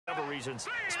reasons,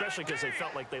 especially because they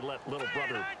felt like they let little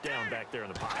brother down back there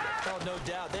in the pocket. Oh, no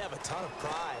doubt. They have a ton of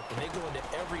pride, and they go into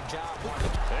every job.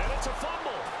 And it's a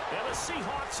fumble, and the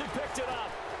Seahawks have picked it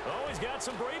up. Oh, he's got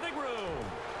some breathing room.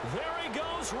 There he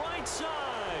goes, right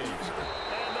side.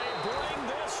 And they bring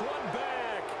this one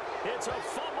back. It's a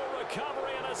fumble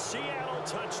recovery and a Seattle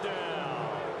touchdown.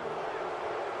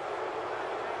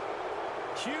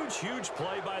 Huge, huge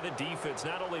play by the defense,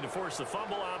 not only to force the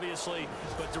fumble, obviously,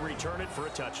 but to return it for a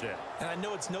touchdown. And I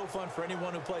know it's no fun for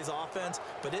anyone who plays offense,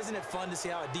 but isn't it fun to see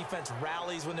how a defense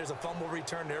rallies when there's a fumble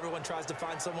return and everyone tries to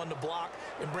find someone to block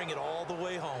and bring it all the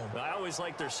way home? I always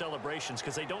like their celebrations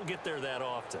because they don't get there that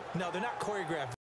often. No, they're not choreographed.